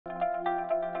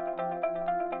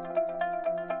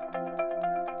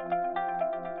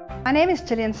My name is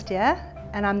Gillian Steir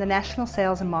and I'm the National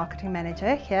Sales and Marketing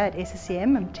Manager here at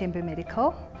SSEM Mthembu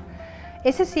Medical.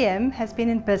 SSEM has been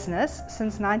in business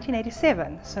since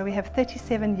 1987, so we have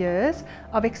 37 years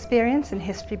of experience and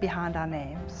history behind our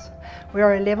names. We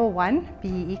are a level 1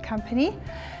 BEE company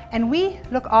and we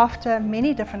look after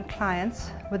many different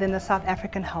clients within the South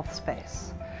African health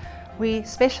space. We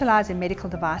specialize in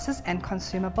medical devices and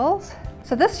consumables.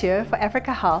 So this year for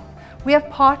Africa Health, we have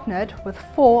partnered with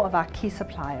 4 of our key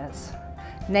suppliers,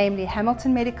 namely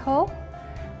Hamilton Medical,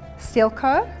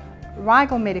 Steelco,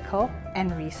 Rigel Medical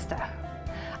and Riester.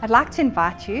 I'd like to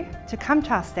invite you to come to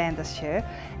our stand this year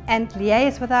and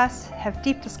liaise with us, have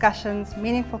deep discussions,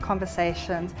 meaningful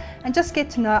conversations, and just get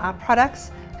to know our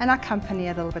products and our company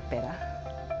a little bit better.